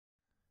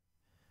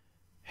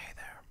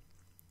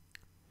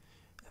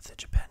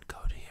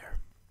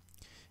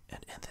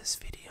this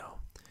video,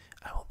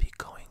 I will be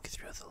going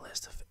through the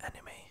list of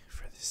anime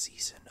for the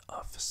season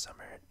of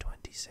summer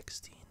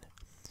 2016,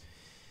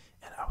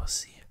 and I will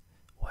see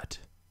what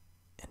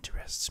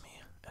interests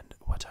me and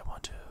what I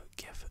want to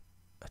give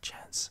a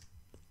chance.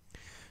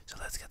 So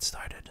let's get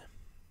started.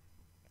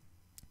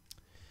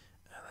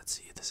 Let's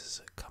see, this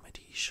is a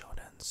comedy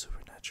shonen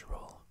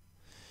supernatural.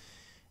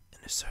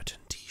 In a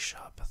certain tea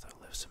shop there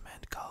lives a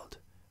man called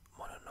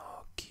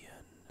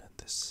Mononokean, and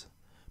this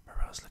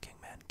morose-looking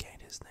man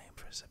gained his name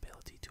for his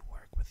ability to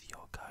work with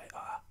yokai.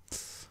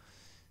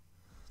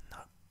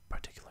 Not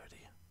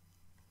particularly.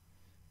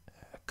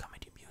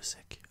 Comedy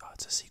music. Oh,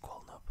 it's a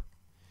sequel, nope.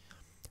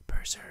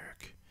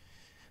 Berserk.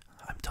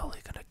 I'm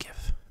totally gonna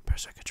give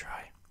Berserk a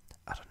try.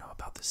 I don't know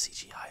about the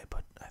CGI,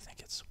 but I think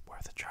it's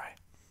worth a try.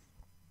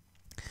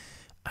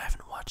 I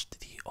haven't watched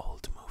the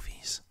old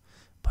movies,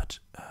 but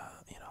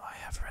I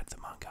have read the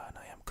manga and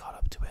I am caught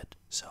up to it,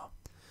 so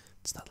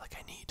it's not like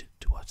I need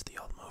to watch the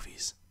old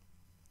movies.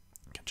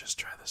 I can just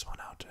try this one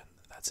out and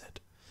that's it.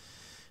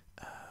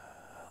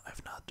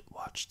 I've not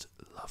watched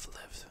Love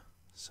Live,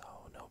 so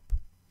nope.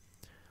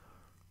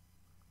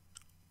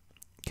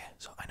 Okay,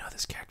 so I know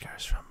this character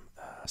is from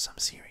some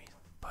series,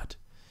 but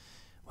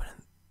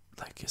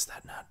is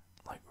that not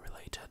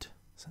related?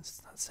 Since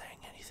it's not saying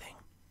anything,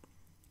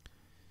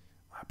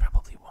 I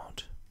probably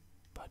won't,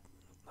 but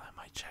I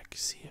might check,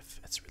 see if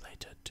it's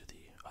related to the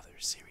other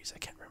series. I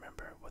can't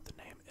remember what the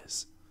name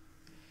is.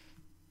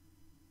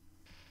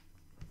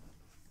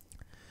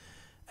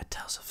 It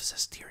tells of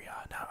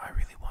Zestiria. Now I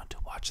really want to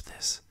watch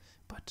this,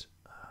 but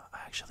I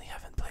actually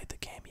haven't played the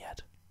game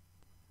yet,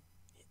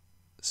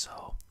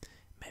 so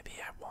maybe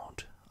I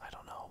won't. I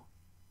don't know.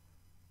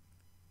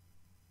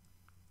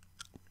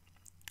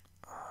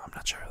 I'm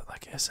not sure.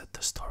 Is it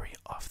the story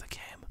of the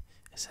game?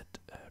 Is it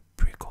a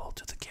prequel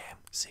to the game?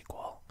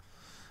 Sequel?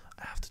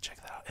 I have to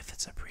check that out. If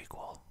it's a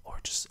prequel or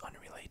just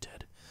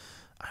unrelated,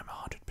 I'm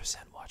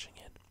 100% watching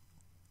it.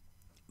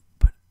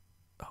 But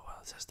oh well,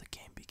 it says the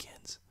game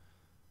begins,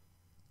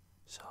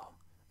 so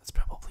it's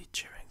probably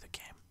during the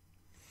game.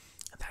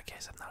 In that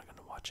case, I'm not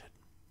gonna watch it.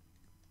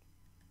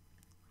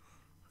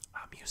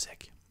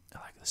 Music. I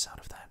like the sound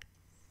of that.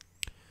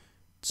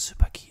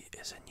 Tsubaki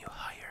is a new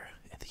hire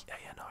in the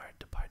A&R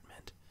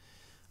department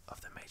of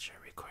the major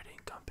recording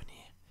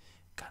company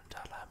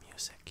Gandala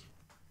Music.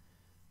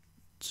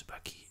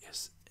 Tsubaki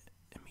is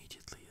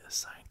immediately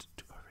assigned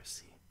to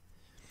oversee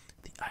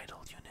the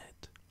idol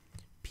unit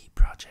P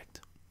Project,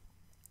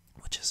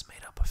 which is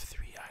made up of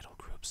 3 idol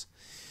groups: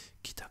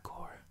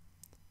 Kitakor,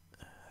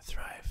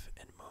 Thrive,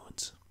 and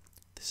Moons.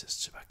 This is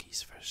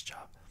Tsubaki's first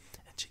job,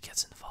 and she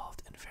gets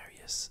involved in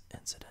various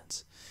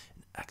incidents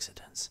and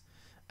accidents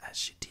as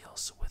she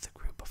deals with a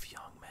group of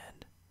young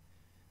men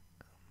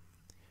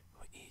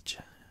who each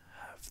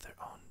have their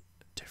own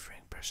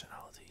differing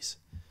personalities.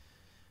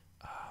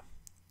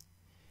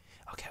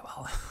 Okay,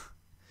 well,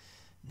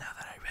 now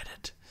that I read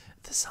it,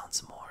 this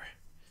sounds more,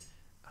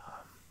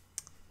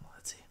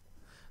 let's see,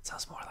 it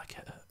sounds more like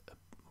a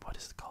what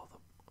is it called,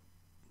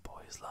 the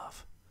boys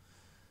love,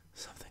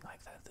 something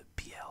like that, the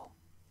BL,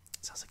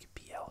 it sounds like a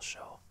BL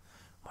show,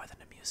 more than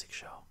a music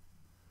show.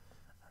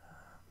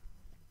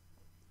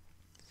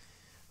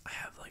 I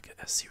have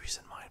a series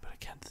in mind, but I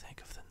can't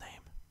think of the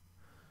name.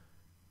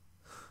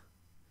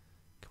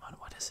 Come on,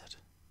 what is it?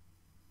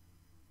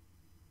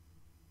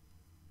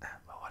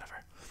 Well,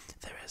 whatever.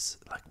 There is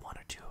 1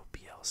 or 2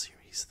 BL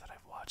series that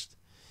I've watched.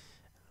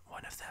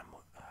 One of them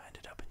I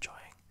ended up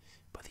enjoying,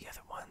 but the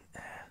other one,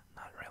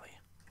 not really.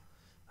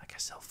 I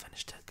still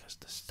finished it because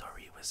the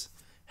story was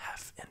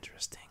half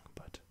interesting,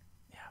 but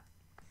yeah.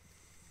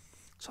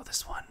 So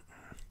this one,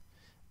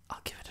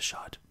 I'll give it a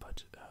shot,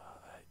 but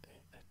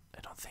I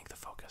don't think the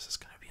focus is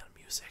going to be on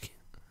music.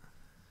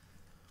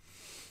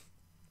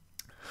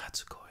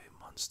 Hatsukoi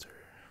Monster.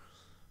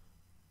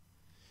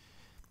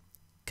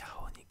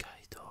 Kao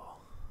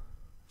Nikaido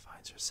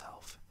finds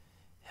herself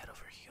head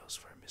over heels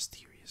for a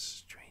mysterious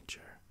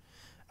stranger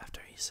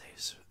after he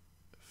saves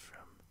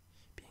from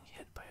being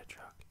hit by a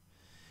truck.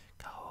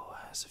 Kao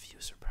has a few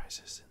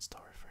surprises in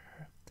store for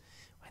her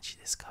when she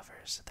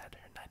discovers that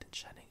her knight in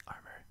shining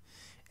armor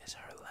is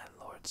her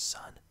landlord's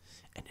son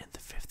and in the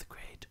 5th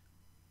grade.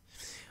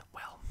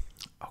 Well,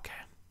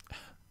 okay.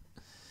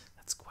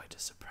 That's quite a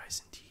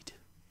surprise indeed.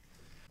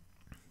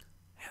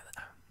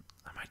 Yeah,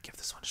 I might give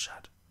this one a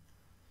shot.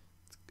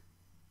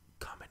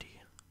 Comedy,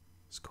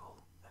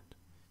 school, and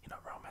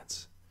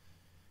romance.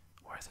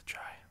 Worth a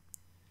try.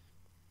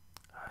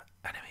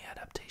 Anime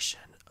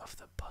adaptation of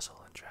the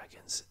Puzzle and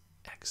Dragons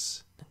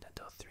X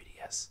Nintendo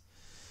 3DS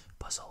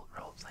puzzle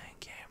role-playing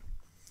game.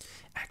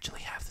 I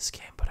actually have this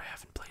game, but I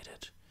haven't played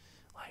it.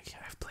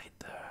 I've played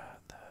the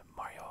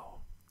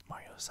Mario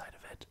side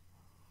of it,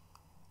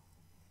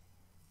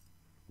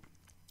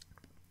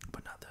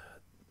 but not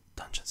the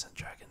Dungeons and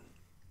Dragon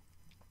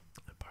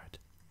part.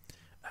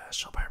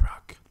 Show by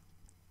Rock.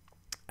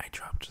 I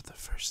dropped the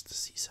first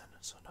season,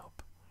 so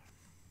nope.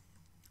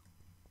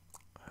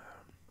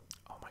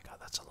 Oh my god,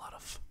 that's a lot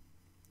of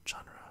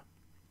genre.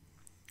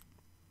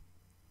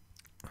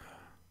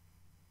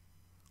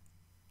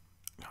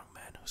 Young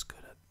man who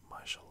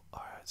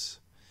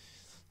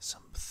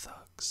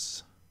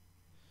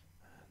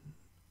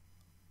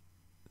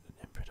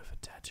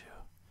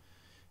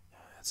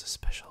It's a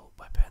special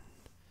weapon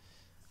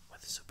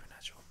with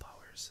supernatural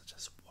powers such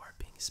as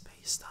warping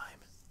space-time.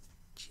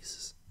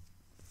 Jesus.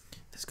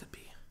 This could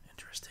be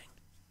interesting.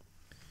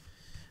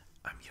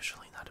 I'm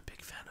usually not a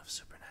big fan of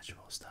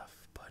supernatural stuff,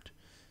 but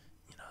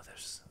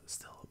there's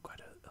still quite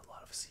a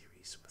lot of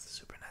series with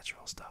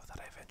supernatural stuff that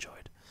I've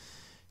enjoyed.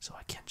 So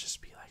I can't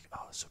just be like,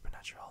 oh,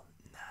 supernatural.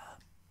 Nah.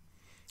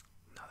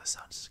 No, this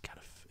sounds kind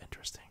of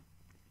interesting.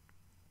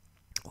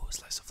 Oh,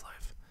 slice of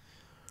life.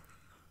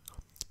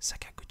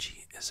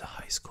 Sakaguchi is a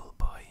high school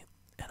boy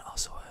and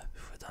also a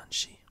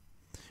fudanshi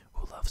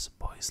who loves a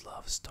boys'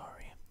 love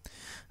story.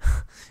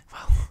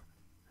 Well,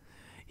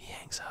 he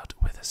hangs out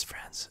with his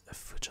friends, a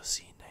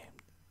Fujoshi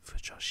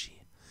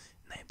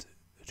named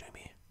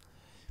Rumi,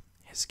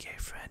 his gay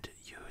friend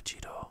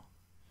Yujiro,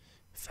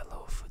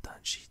 fellow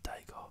fudanshi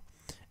Daigo,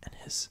 and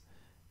his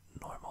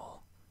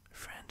normal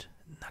friend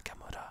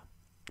Nakamura.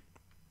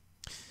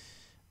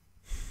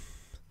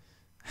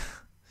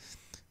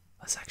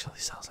 This actually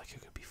sounds like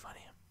it could be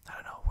funny. I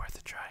don't know, worth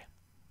a try.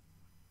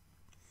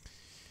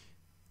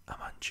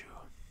 Amanju.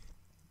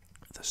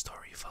 The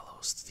story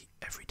follows the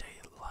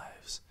everyday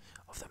lives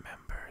of the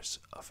members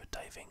of a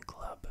diving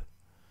club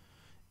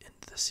in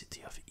the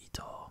city of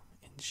Ito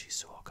in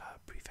Shizuoka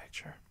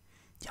Prefecture.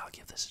 Yeah, I'll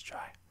give this a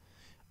try.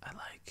 I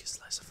like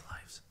slice of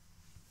lives.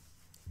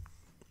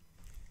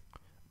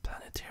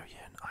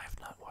 Planetarian. I have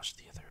not watched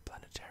the other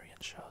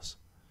Planetarian shows.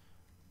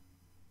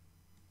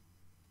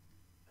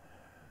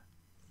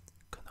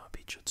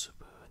 Konobi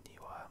Jutsubu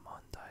Niwa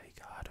Mondai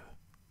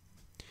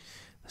Garu.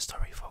 The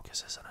story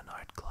focuses on an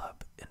art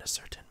club in a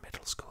certain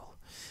middle school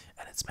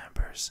and its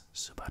members,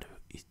 Subaru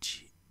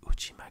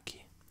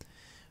Uchimaki,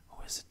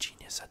 who is a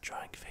genius at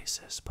drawing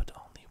faces but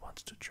only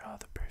wants to draw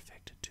the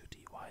perfect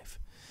 2D wife,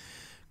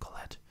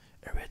 Colette,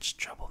 a rich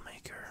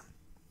troublemaker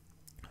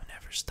who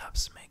never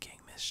stops making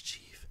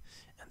mischief,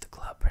 and the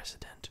club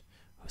president,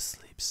 who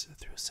sleeps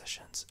through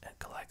sessions and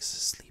collects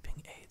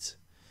sleeping aids.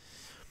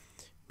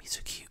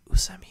 Mizuki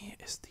Usami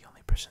is the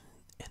only person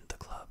in the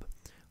club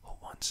who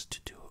wants to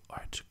do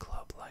art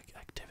club-like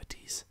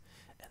activities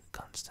and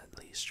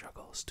constantly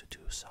struggles to do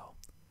so.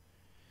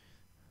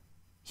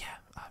 Yeah,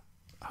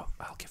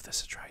 I'll give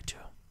this a try too.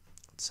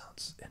 It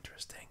sounds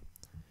interesting.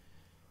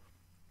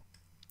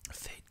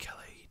 Fate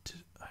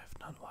Kaleid. I have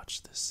not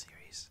watched this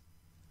series.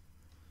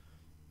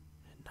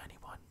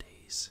 91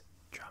 Days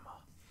drama.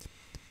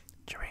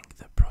 During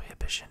the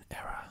Prohibition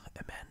era,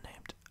 a man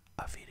named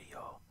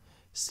Avidio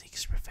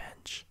seeks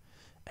revenge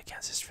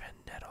against his friend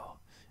Nero,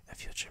 a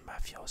future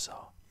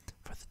mafioso,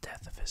 for the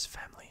death of his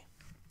family.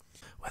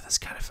 With this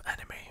kind of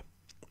anime,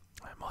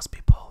 most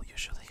people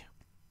usually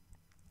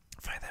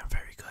find them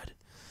very good,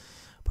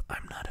 but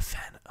I'm not a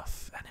fan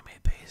of anime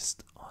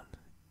based on,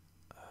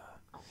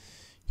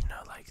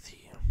 like the,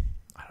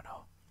 I don't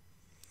know,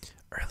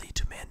 early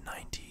to mid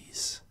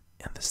 90s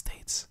in the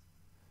States.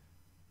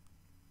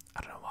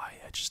 I don't know why,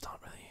 I just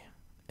don't really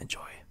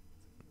enjoy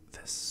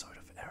this sort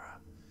of era.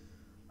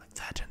 Like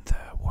that and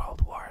the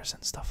World Wars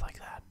and stuff like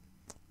that.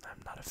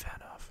 I'm not a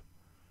fan of.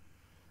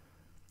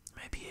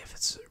 Maybe if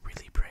it's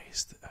really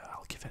praised,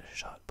 I'll give it a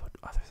shot, but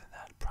other than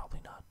that,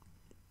 probably not.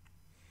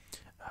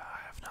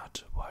 I have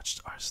not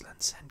watched Arslan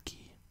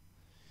Senki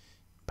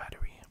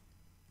Battery.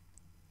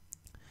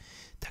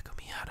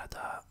 Takumi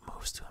Harada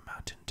moves to a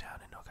mountain town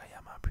in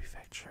Okayama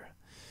Prefecture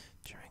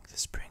during the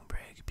spring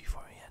break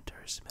before he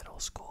enters middle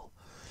school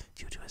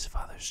due to his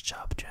father's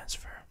job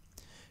transfer.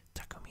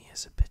 Takumi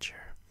is a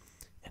pitcher,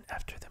 and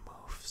after the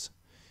moves,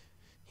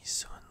 he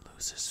soon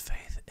loses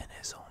faith in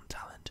his own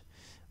talent,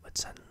 but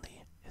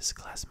suddenly his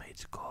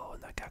classmate Ko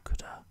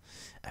Nakakura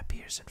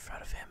appears in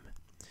front of him.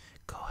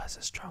 Ko has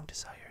a strong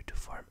desire to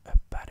form a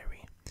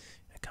battery,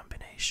 a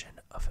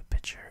combination of a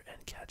pitcher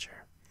and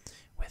catcher,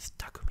 with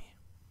Takumi.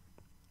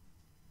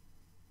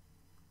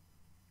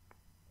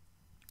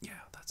 Yeah,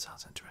 that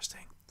sounds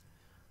interesting.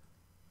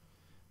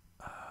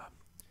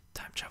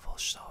 Time travel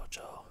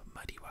shoujo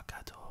Mari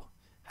Wakato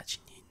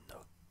Hachinin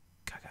no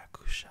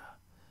Kagakusha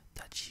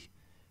Tachi.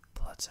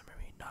 Plot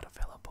summary not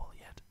available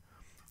yet.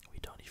 We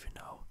don't even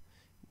know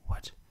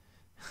what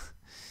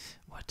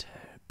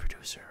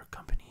producer or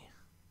company,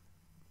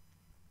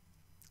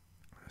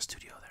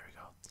 studio, there we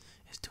go,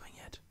 is doing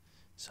it.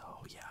 So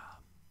yeah,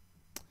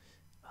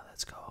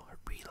 let's go.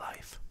 Real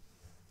life.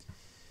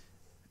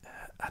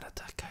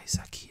 Arata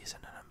Kaisaki is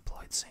an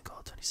unemployed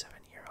single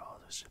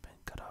 27-year-old who's been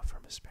cut off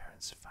from his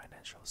parents'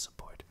 financial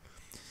support,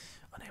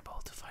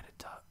 unable to find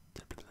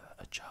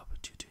a job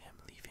due to him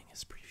leaving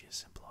his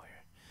previous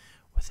employer.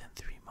 Within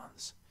 3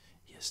 months,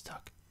 he is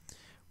stuck.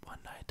 One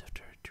night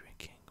after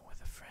drinking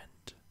with a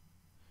friend,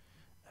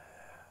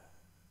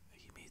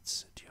 he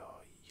meets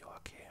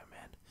Yoake, a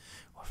man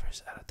who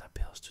offers Arata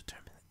pills to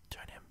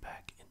turn him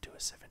back into a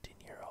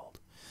 17-year-old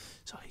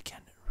so he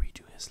can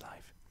redo his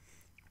life.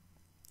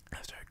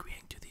 After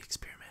agreeing to the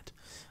experiment,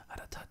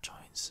 Arata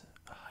joins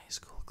a high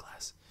school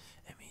class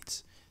and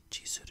meets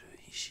Chizuru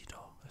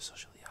Hishido, a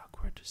socially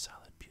awkward,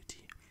 silent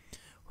beauty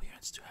who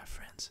yearns to have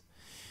friends.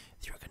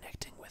 Through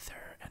connecting with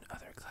her and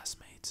other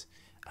classmates,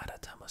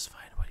 Adata must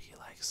find what he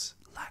lacks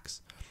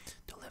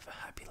to live a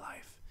happy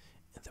life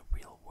in the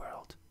real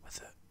world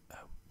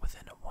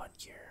within a 1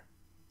 year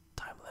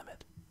time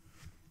limit.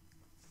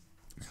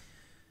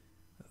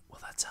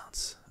 Well, that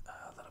sounds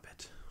a little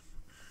bit.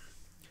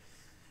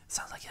 It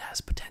sounds like it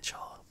has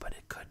potential, but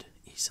it could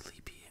easily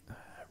be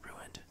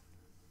ruined,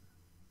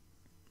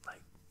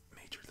 like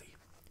majorly.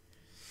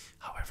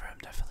 However, I'm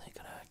definitely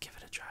gonna give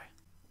it a try.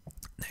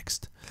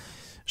 Next,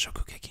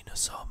 Shokugeki no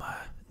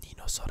Soma ni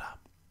no Sora.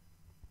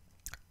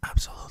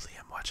 Absolutely,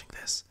 I'm watching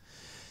this.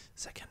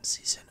 Second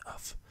season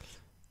of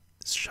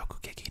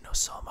Shokugeki no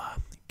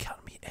Soma.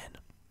 Count me in.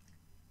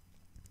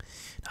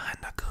 Now,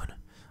 Handa-kun.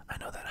 I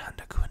know that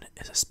Handa-kun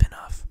is a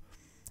spin-off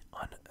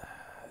on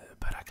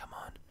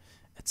Barakamon.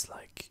 It's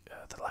like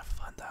the life of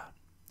Handa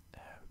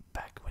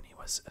back when he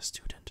was a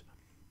student,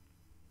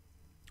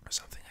 or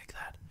something like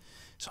that.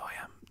 So I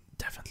am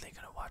definitely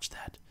gonna watch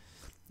that.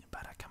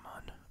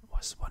 Barakamon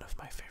was one of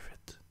my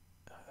favorite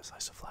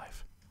slice of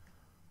life.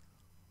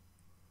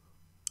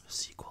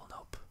 Sequel,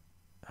 nope.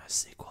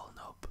 Sequel,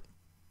 nope.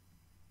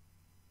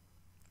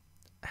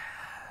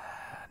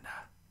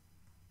 Nah.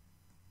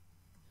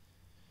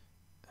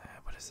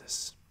 What is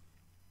this?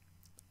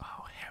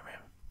 Oh,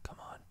 harem. Come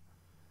on.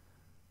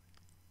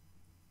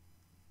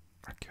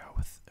 A girl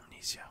with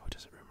amnesia who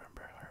doesn't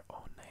remember her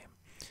own name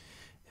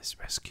is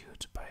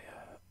rescued by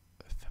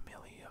a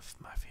family of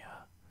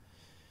mafia.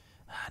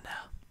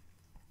 No.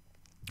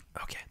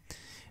 Okay.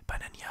 But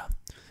then, yeah,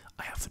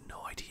 I have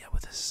no idea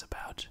what this is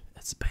about.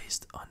 It's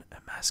based on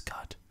a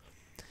mascot.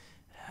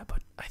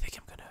 But I think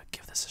I'm gonna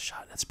give this a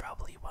shot. It's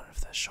probably one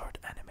of the short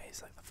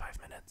animes, like the 5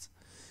 minute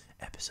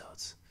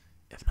episodes,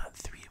 if not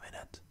 3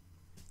 minute.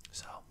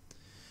 So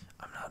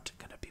I'm not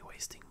gonna be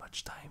wasting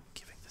much time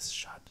giving this a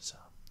shot. So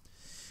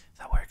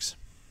that works.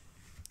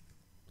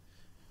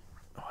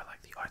 Oh, I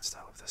like the art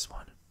style of this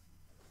one.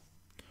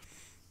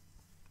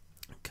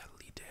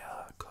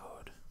 Kalidea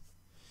Code.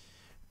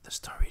 The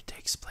story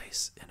takes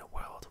place in a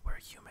world where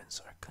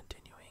humans are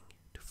continuing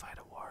to fight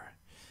a war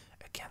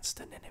against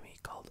an enemy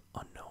called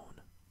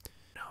Unknown.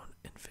 Unknown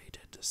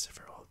invaded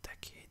several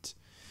decades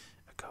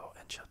ago,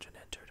 and children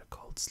entered a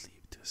cold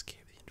sleep to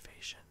escape the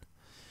invasion.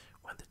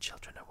 When the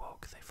children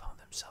awoke, they found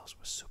themselves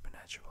with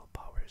supernatural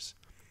powers.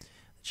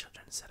 The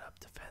children set up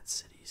defense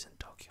cities in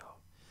Tokyo,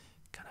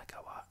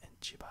 Kanagawa, and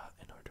Chiba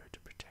in order to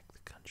protect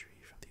the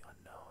country from the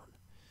unknown.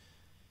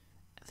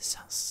 And this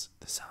sounds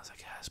like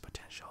it has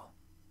potential.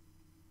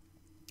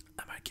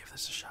 I might give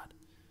this a shot.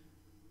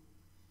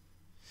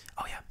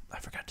 Oh yeah, I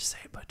forgot to say,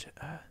 but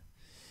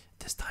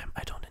this time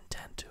I don't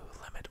intend to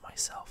limit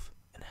myself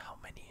in how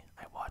many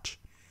I watch.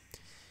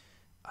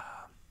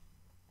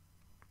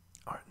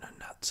 Or no,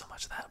 not so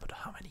much that, but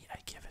how many I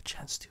give a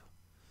chance to.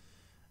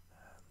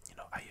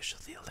 I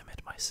usually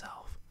limit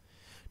myself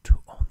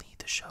to only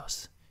the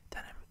shows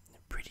that I'm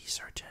pretty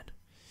certain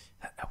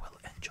that I will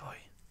enjoy,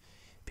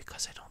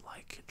 because I don't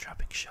like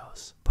dropping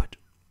shows. But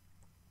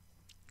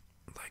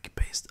like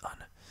based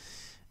on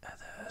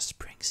the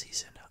spring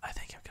season, I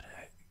think I'm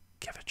gonna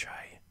give a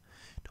try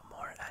to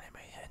more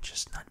anime and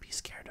just not be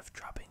scared of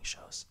dropping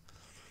shows.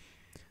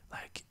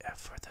 Like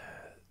for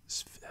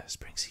the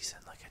spring season,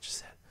 like I just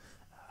said,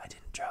 I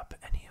didn't drop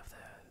any of the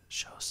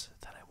shows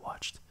that I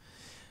watched.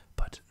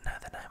 But now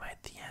that I'm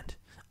at the end,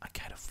 I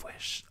kind of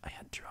wish I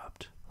had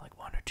dropped like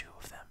one or two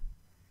of them.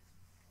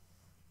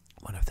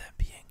 One of them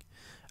being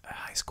a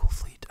High School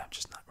Fleet. I'm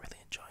just not really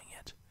enjoying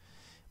it.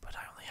 But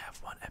I only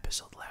have one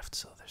episode left,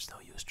 so there's no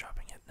use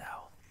dropping it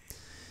now.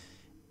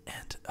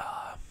 And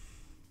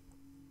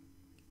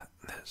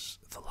there's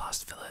The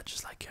Lost Village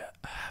is like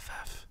a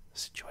half-half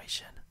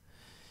situation.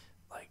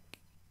 Like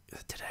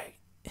today,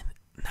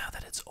 now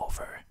that it's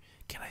over,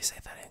 can I say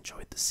that I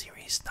enjoyed the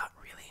series? Not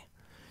really.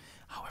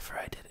 However,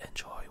 I did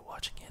enjoy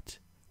watching it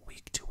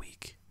week to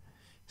week.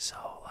 So,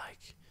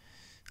 like,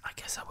 I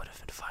guess I would have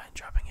been fine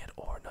dropping it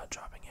or not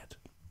dropping it.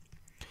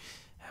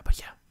 But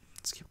yeah,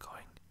 let's keep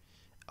going.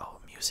 Oh,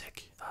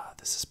 music.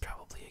 This is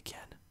probably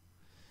again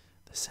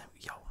the same.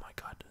 Yo, my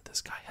god,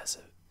 this guy has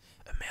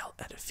a male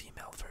and a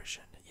female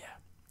version. Yeah.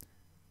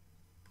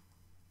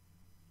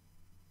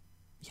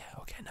 Yeah,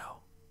 okay, no.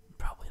 I'm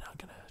probably not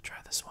gonna try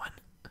this one.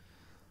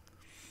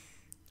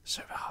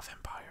 Survival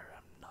Vampire,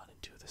 I'm not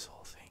into this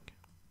whole thing.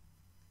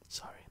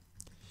 Sorry.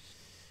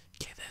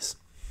 Okay, this.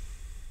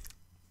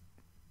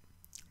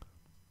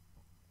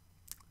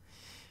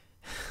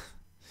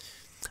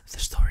 The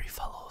story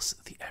follows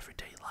the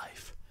everyday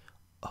life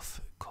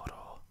of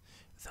Koro,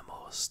 the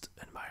most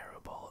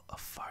admirable of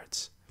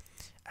farts,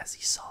 as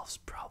he solves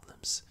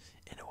problems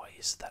in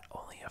ways that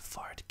only a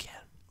fart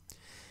can.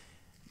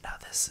 Now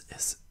this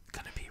is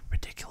gonna be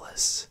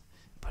ridiculous,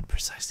 but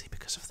precisely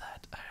because of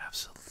that, I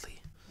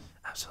absolutely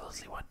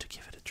want to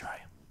give it a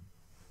try.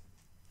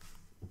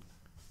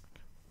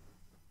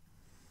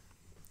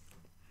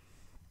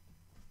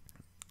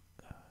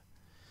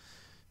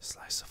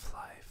 Slice of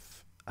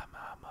life.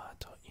 Amama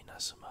to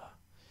Inazuma.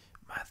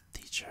 Math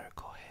teacher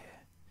Kohei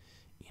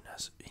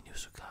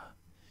Inuzuka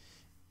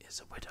is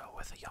a widow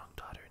with a young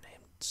daughter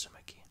named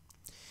Tsumaki.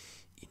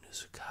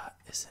 Inuzuka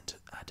isn't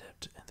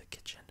adept in the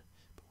kitchen,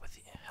 but with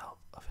the help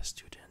of a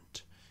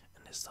student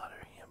and his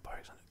daughter, he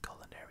embarks on a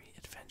culinary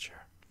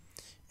adventure.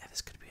 And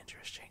this could be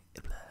interesting.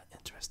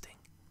 Interesting.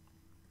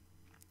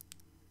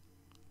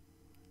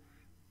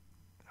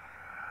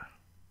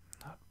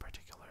 Not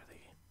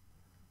particularly.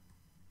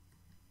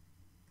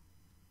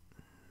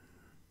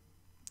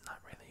 Not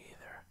really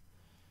either.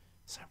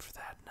 Time for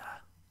that, nah.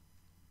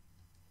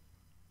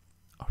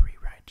 Oh,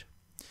 rewrite.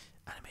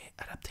 Anime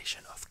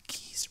adaptation of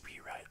Keys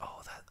Rewrite.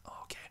 Oh, that.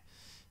 Oh, okay.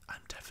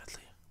 I'm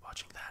definitely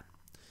watching that.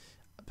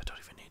 But don't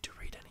even need to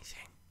read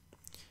anything.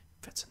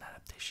 If it's an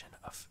adaptation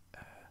of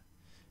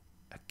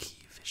a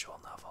key visual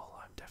novel,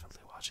 I'm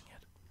definitely watching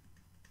it.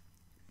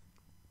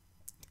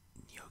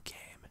 New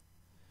game.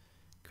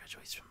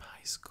 Graduates from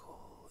high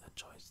school and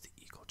joins the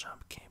Eagle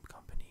Jump Game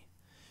Company.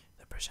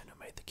 The person who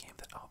made the game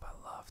that Aoba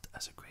loved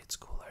as a grade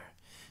schooler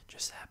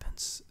just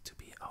happens to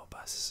be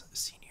Aoba's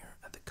senior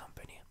at the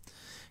company.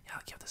 Yeah,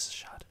 I'll give this a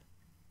shot.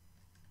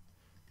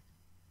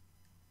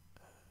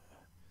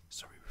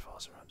 Story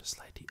revolves around the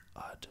slightly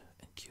odd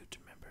and cute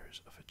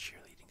members of a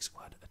cheerleading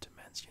squad at a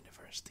men's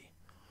university.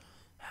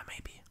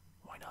 Maybe.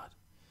 Why not?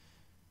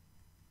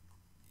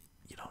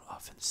 You don't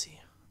often see,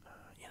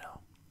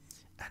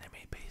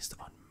 anime based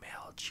on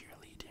male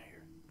cheerleaders.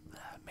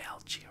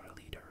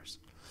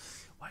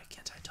 Why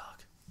can't I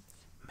talk?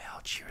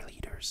 Male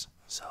cheerleaders.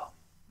 So,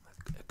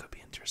 it could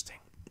be interesting.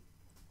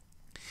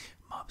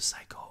 Mob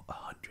Psycho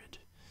 100.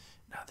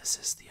 Now, this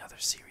is the other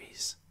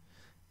series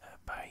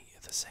by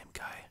the same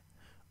guy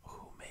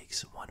who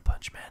makes One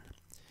Punch Man.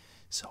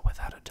 So,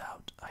 without a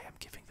doubt, I am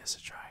giving this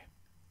a try.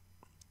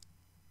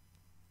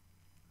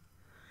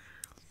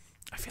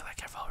 I feel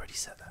like I've already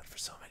said that for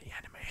so many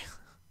anime.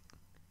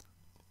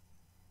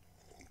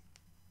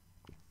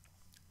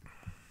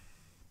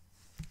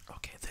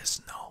 Okay,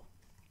 this, no.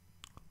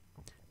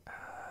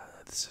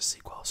 This is a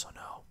sequel, so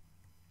no.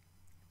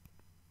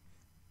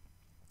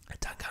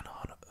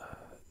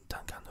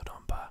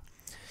 Danganronpa.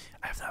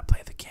 I have not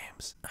played the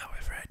games.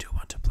 However, I do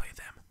want to play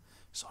them,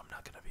 so I'm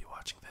not gonna be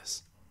watching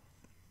this.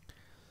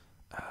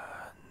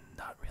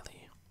 Not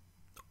really.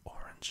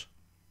 Orange.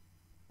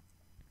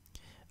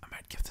 I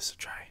might give this a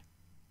try.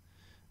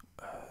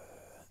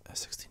 A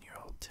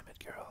 16-year-old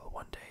timid girl.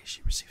 One day,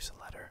 she receives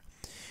a letter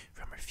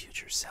from her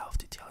future self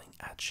detailing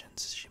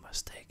actions she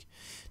must take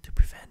to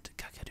prevent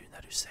Kakeru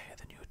Naruse,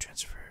 the new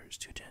transfer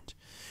student,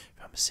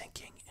 from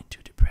sinking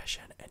into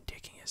depression and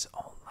taking his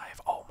own life.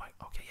 Oh my,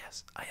 okay,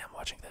 yes, I am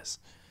watching this.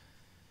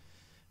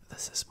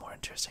 This is more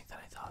interesting than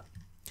I thought.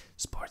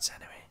 Sports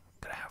anime.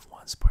 I'm gonna have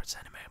one sports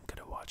anime I'm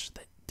gonna watch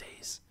the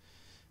days.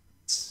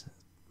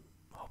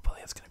 Hopefully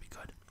it's gonna be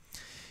good.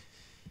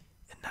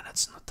 And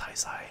Nanatsu no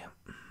Taizai.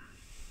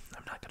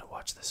 I'm not gonna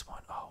watch this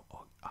one. Oh,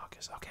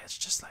 August. Okay, it's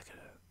just like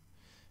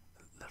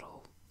a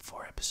little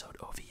 4-episode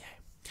OVA.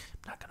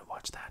 I'm not gonna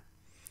watch that.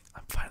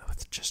 I'm fine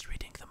with just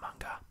reading the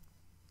manga.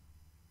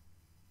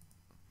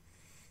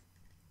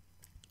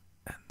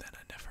 And then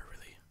I never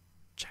really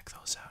check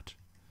those out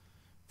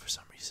for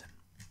some reason.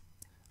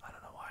 I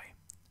don't know why,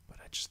 but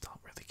I just don't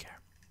really care.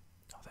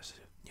 Oh, there's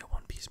a new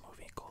One Piece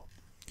movie. Cool.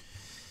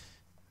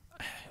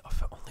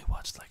 I've only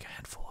watched like a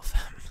handful of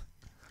them.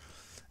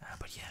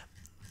 But yeah.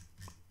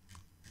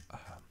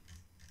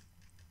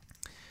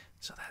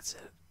 So that's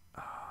it.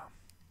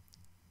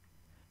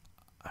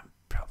 I'm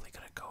probably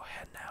gonna go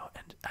ahead now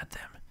and add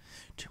them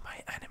to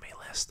my anime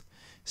list.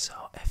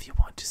 So if you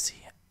want to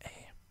see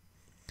a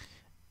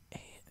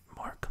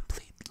more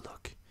complete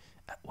look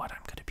at what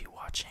I'm gonna be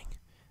watching,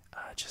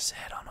 just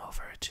head on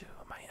over to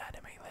my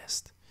anime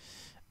list.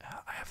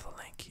 I have the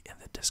link in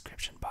the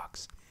description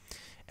box,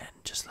 and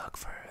just look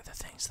for the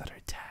things that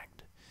are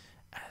tagged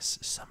as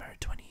summer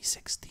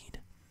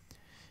 2016,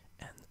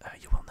 and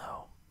you will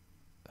know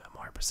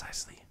more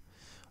precisely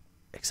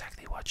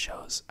exactly what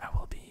shows I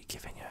will be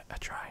giving a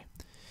try,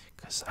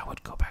 because I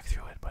would go back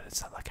through it, but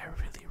it's not like I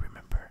really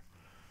remember.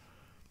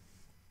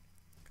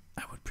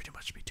 I would pretty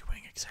much be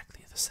doing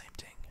exactly the same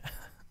thing.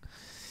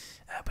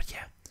 But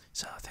yeah,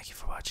 so thank you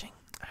for watching.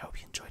 I hope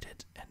you enjoyed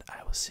it, and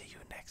I will see you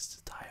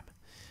next time.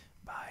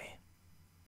 Bye.